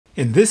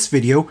In this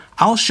video,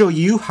 I'll show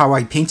you how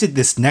I painted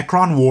this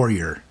Necron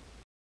warrior.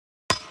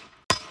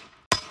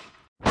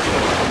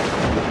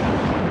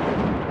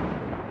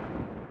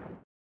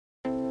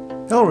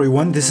 Hello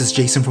everyone, this is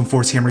Jason from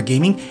Warhammer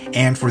Gaming,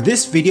 and for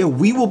this video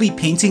we will be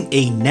painting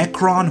a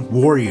Necron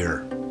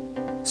warrior.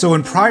 So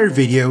in prior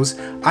videos,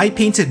 I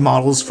painted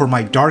models for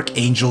my Dark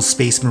Angel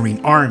Space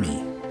Marine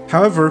army.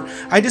 However,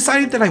 I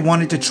decided that I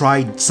wanted to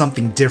try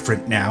something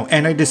different now,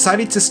 and I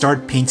decided to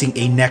start painting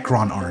a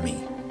Necron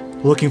army.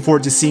 Looking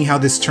forward to seeing how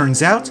this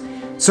turns out,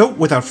 so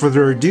without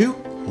further ado,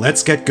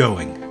 let's get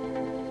going.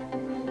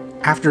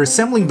 After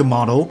assembling the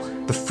model,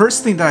 the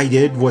first thing that I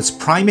did was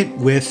prime it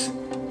with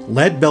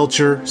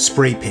Leadbelcher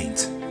spray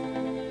paint.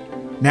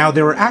 Now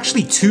there are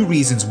actually two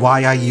reasons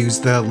why I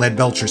use the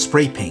Leadbelcher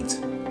spray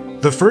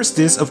paint. The first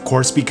is, of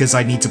course, because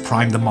I need to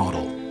prime the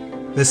model.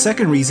 The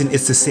second reason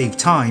is to save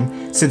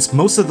time, since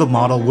most of the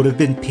model would have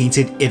been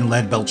painted in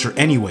Leadbelcher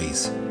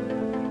anyways.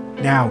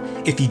 Now,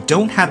 if you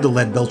don't have the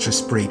Leadbelcher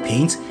spray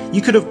paint,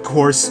 you could of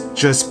course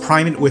just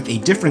prime it with a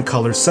different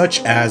color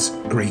such as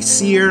Grey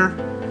Seer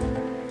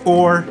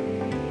or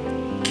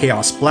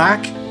Chaos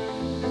Black,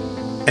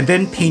 and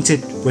then paint it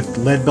with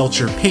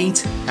Leadbelcher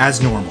paint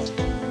as normal.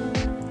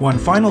 One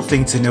final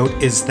thing to note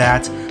is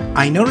that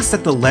I noticed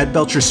that the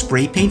Leadbelcher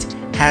spray paint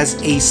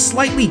has a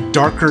slightly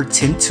darker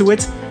tint to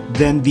it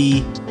than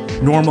the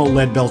normal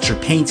Leadbelcher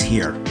paint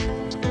here.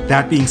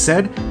 That being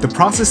said, the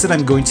process that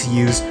I'm going to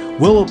use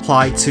will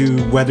apply to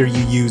whether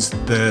you use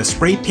the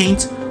spray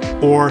paint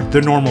or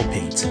the normal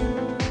paint.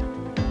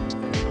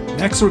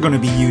 Next, we're going to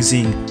be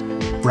using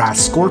Brass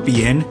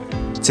Scorpion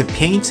to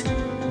paint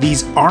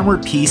these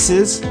armor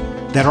pieces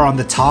that are on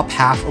the top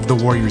half of the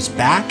warrior's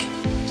back,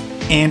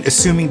 and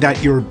assuming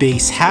that your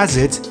base has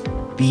it,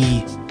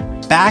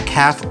 the back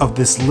half of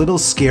this little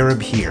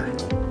scarab here.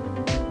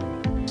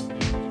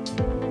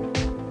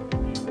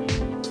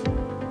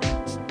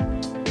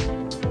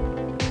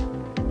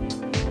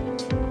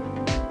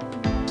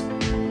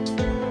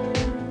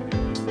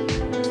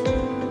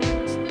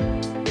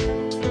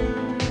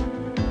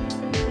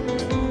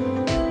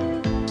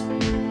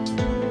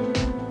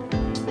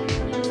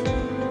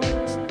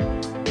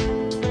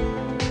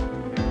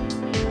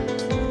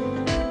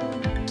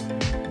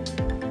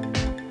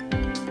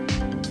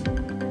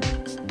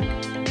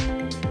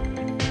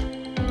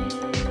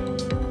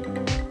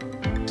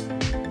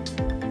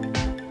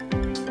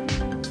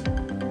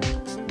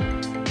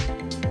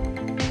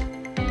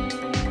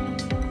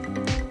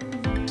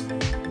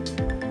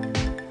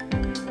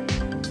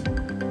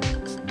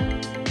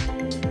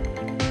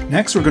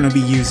 Next, we're going to be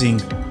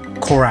using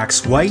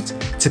Corax White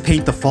to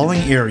paint the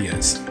following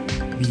areas: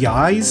 the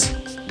eyes,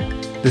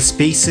 the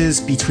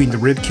spaces between the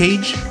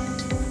ribcage,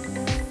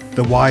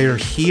 the wire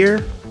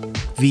here,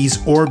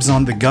 these orbs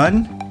on the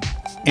gun,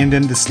 and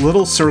then this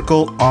little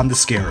circle on the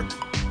scarab.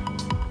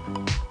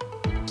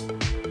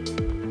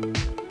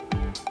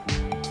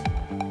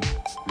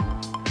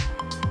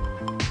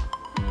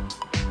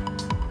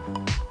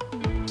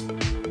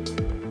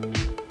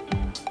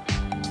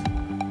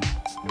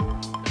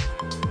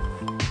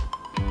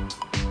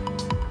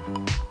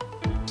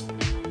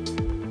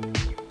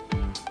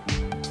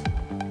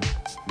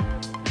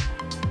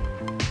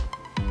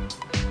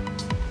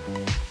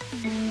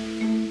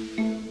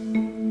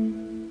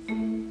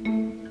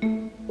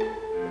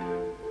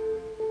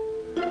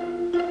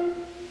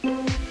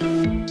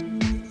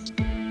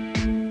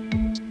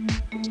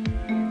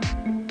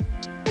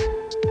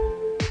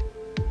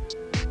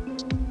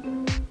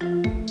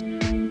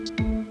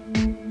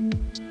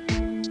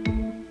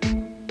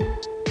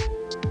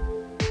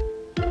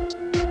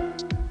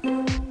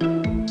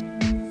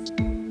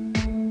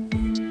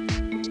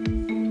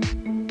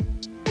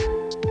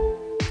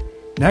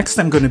 Next,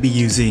 I'm going to be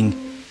using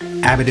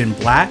Abaddon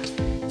Black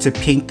to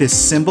paint this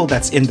symbol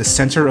that's in the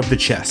center of the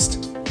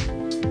chest.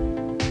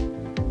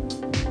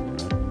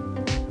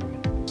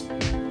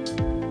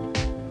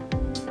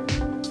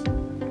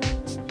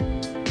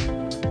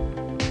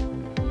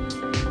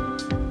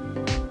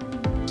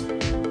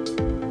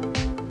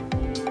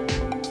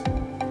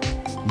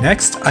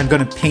 Next, I'm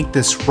going to paint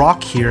this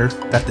rock here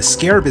that the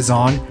scarab is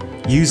on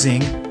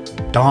using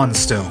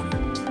Dawnstone.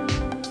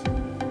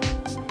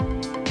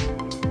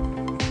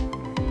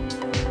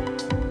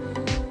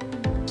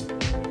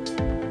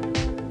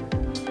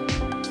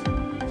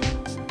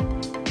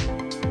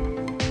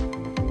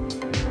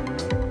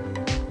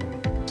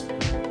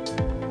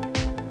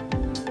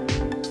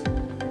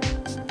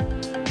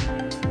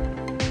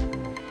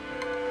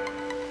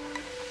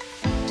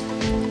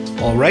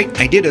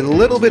 Alright, I did a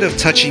little bit of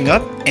touching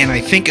up, and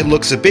I think it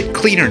looks a bit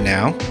cleaner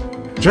now.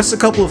 Just a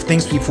couple of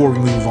things before we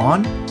move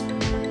on.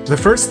 The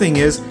first thing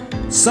is,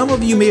 some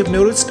of you may have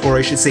noticed, or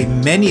I should say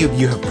many of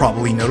you have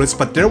probably noticed,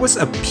 but there was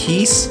a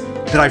piece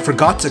that I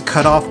forgot to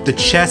cut off the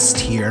chest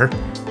here.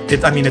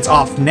 It's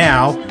off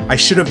now. I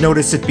should have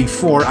noticed it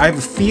before. I have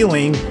a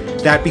feeling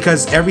that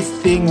because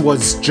everything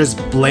was just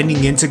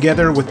blending in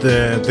together with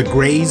the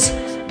grays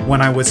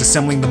when I was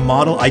assembling the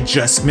model, I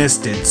just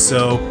missed it.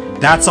 So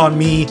that's on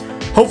me.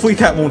 Hopefully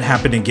that won't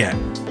happen again.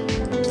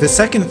 The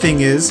second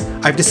thing is,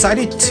 I've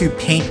decided to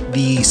paint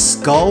the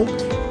skull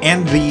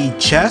and the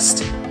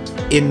chest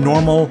in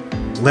normal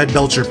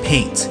Leadbelcher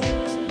paint.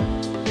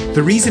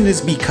 The reason is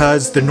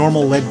because the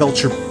normal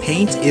Leadbelcher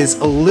paint is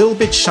a little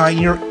bit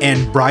shinier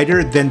and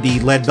brighter than the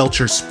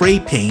Leadbelcher spray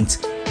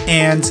paint,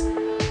 and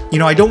you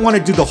know, I don't want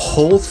to do the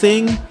whole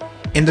thing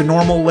in the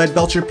normal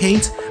Leadbelcher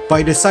paint, but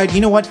I decided,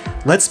 you know what,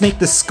 let's make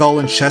the skull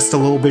and chest a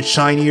little bit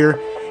shinier.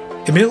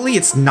 Admittedly,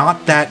 it's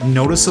not that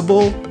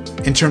noticeable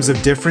in terms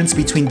of difference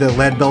between the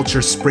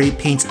Leadbelcher spray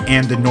paint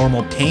and the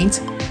normal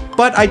paint,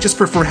 but I just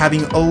prefer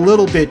having a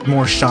little bit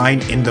more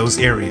shine in those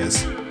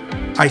areas.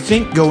 I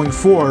think going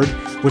forward,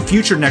 with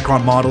future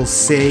Necron models,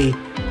 say,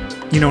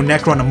 you know,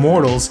 Necron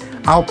Immortals,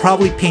 I'll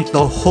probably paint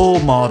the whole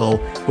model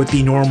with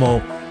the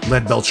normal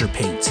Leadbelcher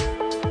paint.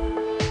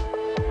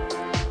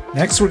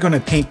 Next, we're going to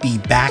paint the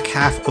back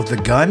half of the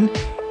gun,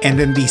 and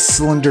then the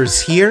cylinders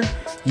here,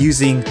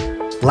 using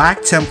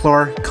Black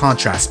Templar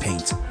contrast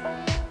paint.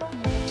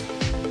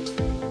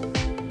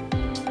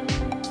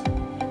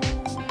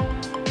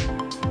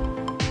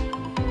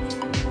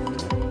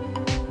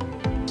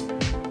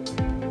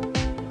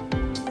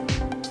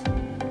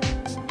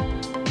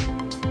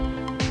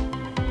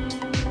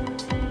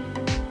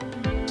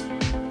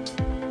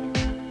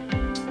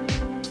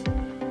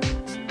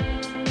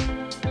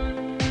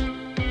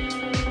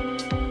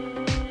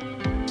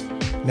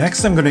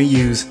 Next, I'm going to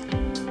use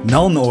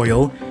Nuln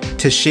Oil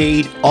to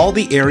shade all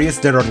the areas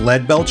that are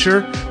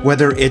Leadbelcher,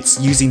 whether it's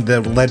using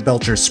the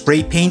Leadbelcher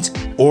spray paint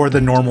or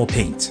the normal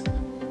paint.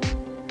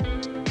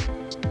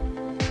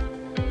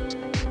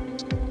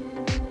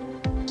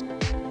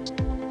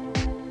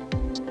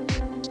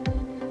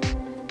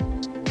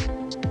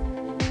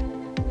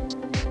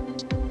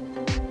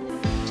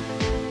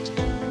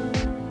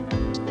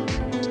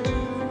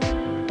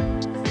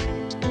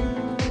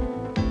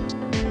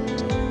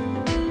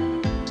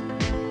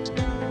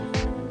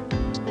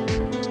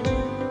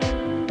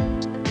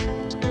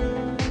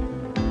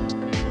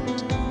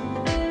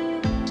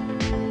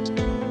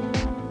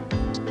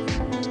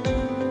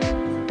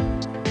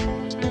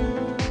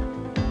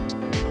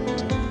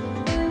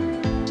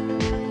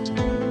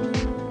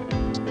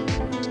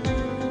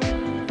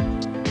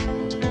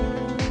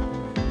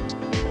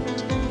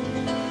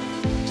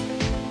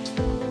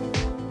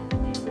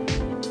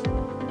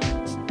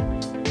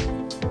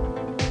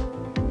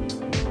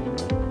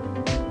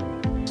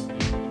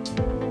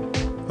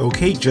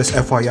 Okay, just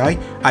FYI,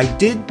 I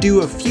did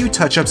do a few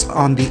touch-ups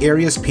on the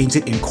areas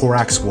painted in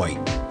Corax White.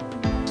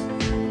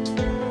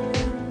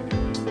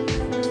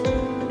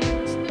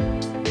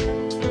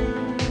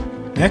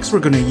 Next, we're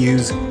going to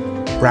use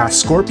Brass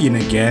Scorpion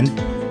again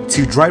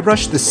to dry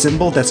brush the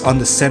symbol that's on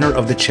the center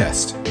of the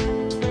chest.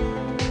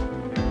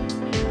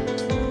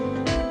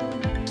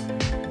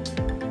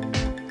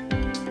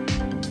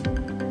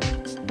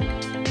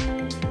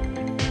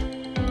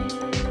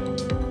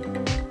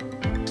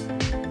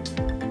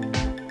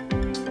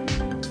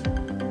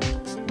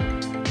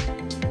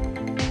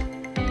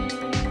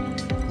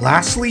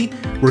 Lastly,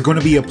 we're going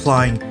to be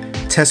applying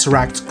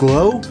Tesseract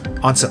Glow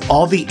onto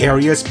all the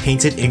areas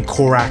painted in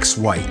Corax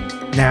White.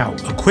 Now,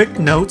 a quick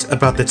note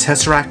about the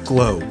Tesseract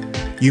Glow.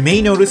 You may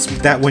notice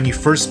that when you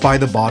first buy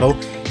the bottle,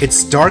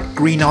 it's dark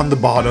green on the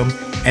bottom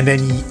and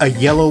then a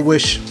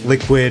yellowish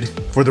liquid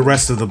for the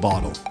rest of the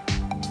bottle.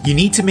 You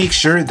need to make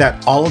sure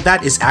that all of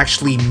that is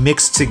actually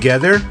mixed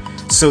together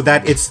so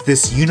that it's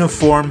this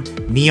uniform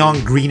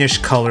neon greenish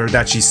color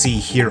that you see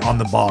here on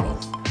the bottle.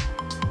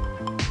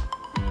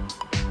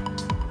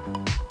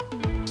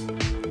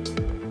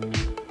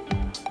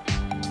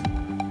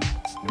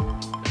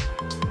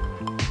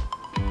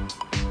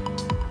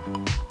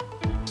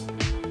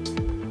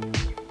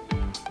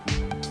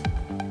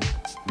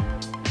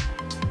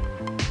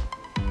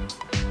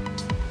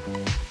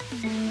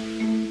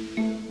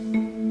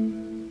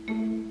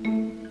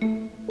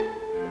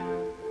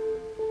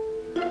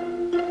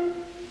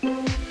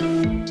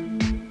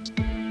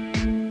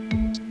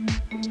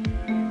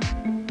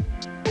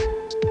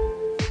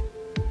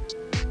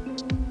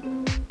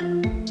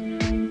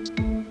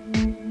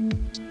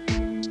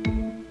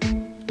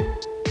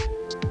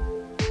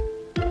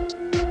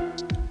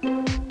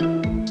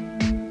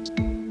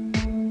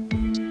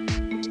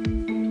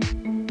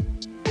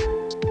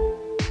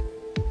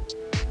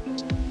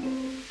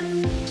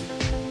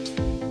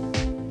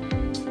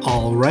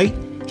 Alright,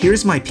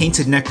 here's my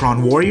painted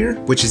Necron warrior,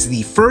 which is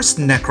the first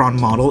Necron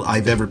model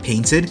I've ever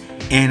painted,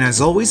 and as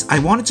always, I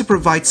wanted to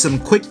provide some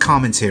quick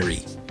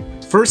commentary.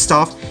 First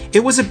off, it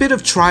was a bit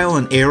of trial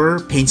and error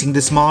painting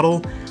this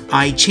model.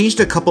 I changed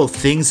a couple of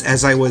things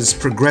as I was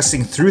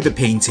progressing through the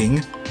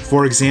painting.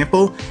 For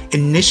example,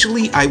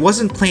 initially I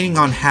wasn't planning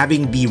on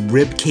having the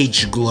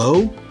ribcage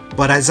glow,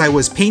 but as I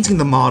was painting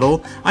the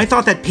model, I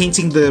thought that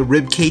painting the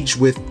ribcage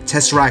with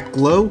Tesseract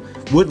Glow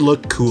would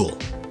look cool.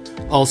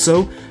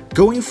 Also,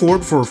 going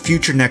forward for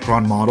future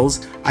Necron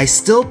models, I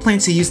still plan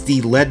to use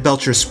the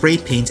Leadbelcher spray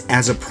paint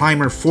as a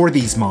primer for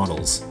these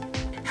models.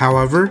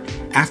 However,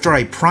 after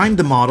I prime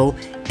the model,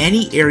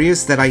 any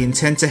areas that I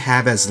intend to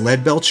have as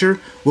Leadbelcher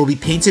will be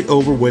painted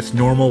over with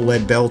normal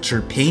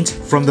Leadbelcher paint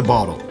from the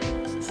bottle.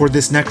 For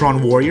this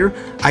Necron warrior,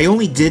 I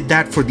only did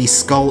that for the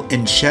skull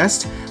and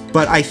chest,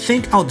 but I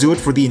think I'll do it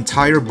for the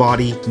entire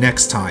body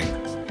next time.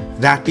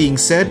 That being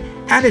said,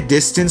 at a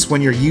distance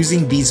when you're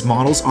using these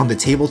models on the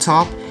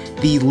tabletop,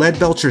 the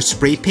Leadbelcher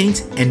spray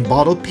paint and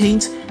bottle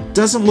paint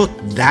doesn't look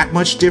that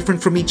much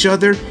different from each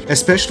other,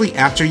 especially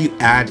after you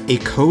add a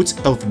coat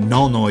of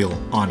Nuln Oil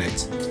on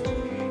it.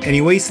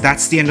 Anyways,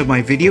 that's the end of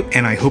my video,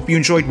 and I hope you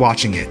enjoyed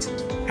watching it.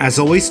 As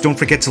always, don't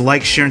forget to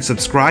like, share, and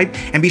subscribe,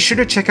 and be sure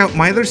to check out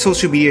my other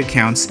social media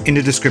accounts in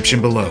the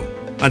description below.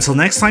 Until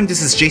next time,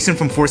 this is Jason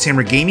from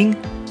Warhammer Gaming,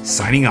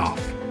 signing off.